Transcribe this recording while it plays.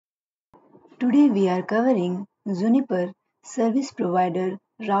Today we are covering Juniper Service Provider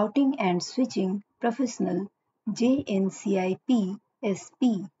Routing and Switching Professional JNCIP-SP.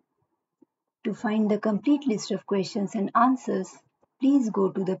 To find the complete list of questions and answers, please go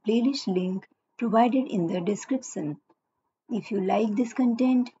to the playlist link provided in the description. If you like this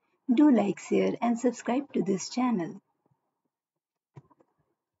content, do like, share and subscribe to this channel.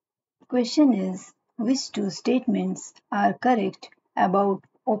 Question is, which two statements are correct about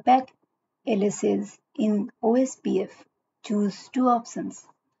opaque LSAs in OSPF? Choose two options.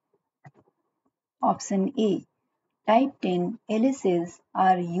 Option A. Type 10 LSAs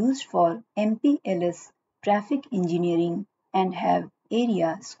are used for MPLS traffic engineering and have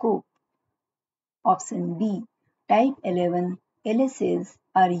area scope. Option B. Type 11 LSAs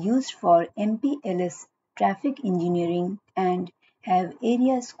are used for MPLS traffic engineering and have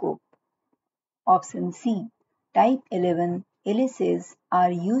area scope. Option C. Type 11 LSAs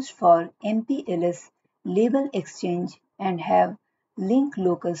are used for MPLS label exchange and have link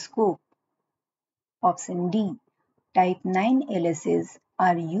local scope. Option D. Type 9 LSAs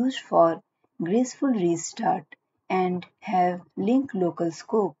are used for graceful restart and have link local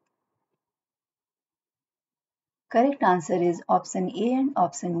scope. Correct answer is option A and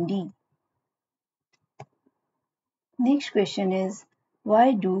option D. Next question is,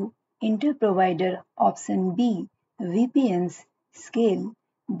 why do interprovider option B VPNs scale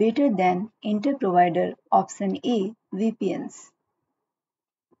better than interprovider option A VPNs?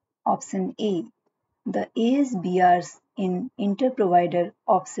 Option A. The ASBRs in interprovider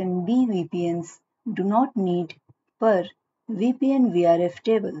option B VPNs do not need per VPN VRF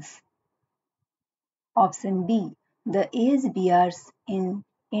tables. Option B. The ASBRs in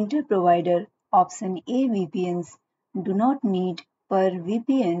interprovider option A VPNs do not need per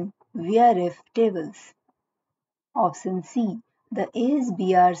VPN VRF tables. Option C. The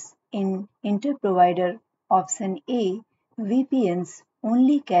ASBRs in interprovider option A VPNs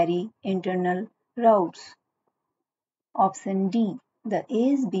only carry internal routes. Option D. The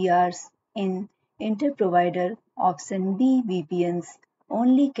ASBRs in interprovider option B VPNs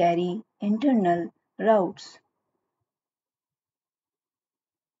only carry internal routes.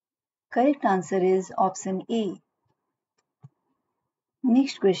 Correct answer is option A.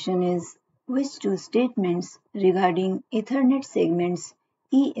 Next question is, which two statements regarding Ethernet segments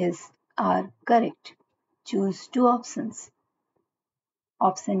ES are correct? Choose two options.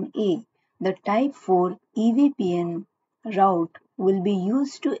 Option A. The type 4 EVPN route will be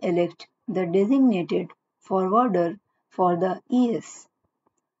used to elect the designated forwarder for the ES.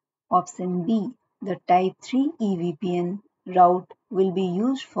 Option B. The type 3 EVPN route will be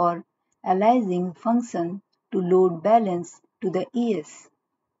used for aliasing function to load balance to the ES.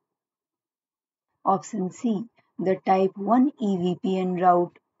 Option C. The type 1 EVPN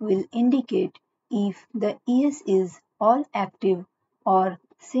route will indicate if the ES is all active or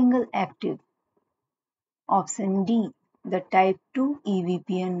single active. Option D. The type 2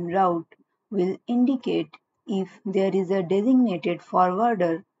 EVPN route will indicate if there is a designated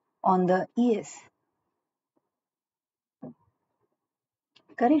forwarder on the ES.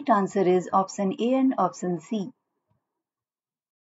 Correct answer is option A and option C.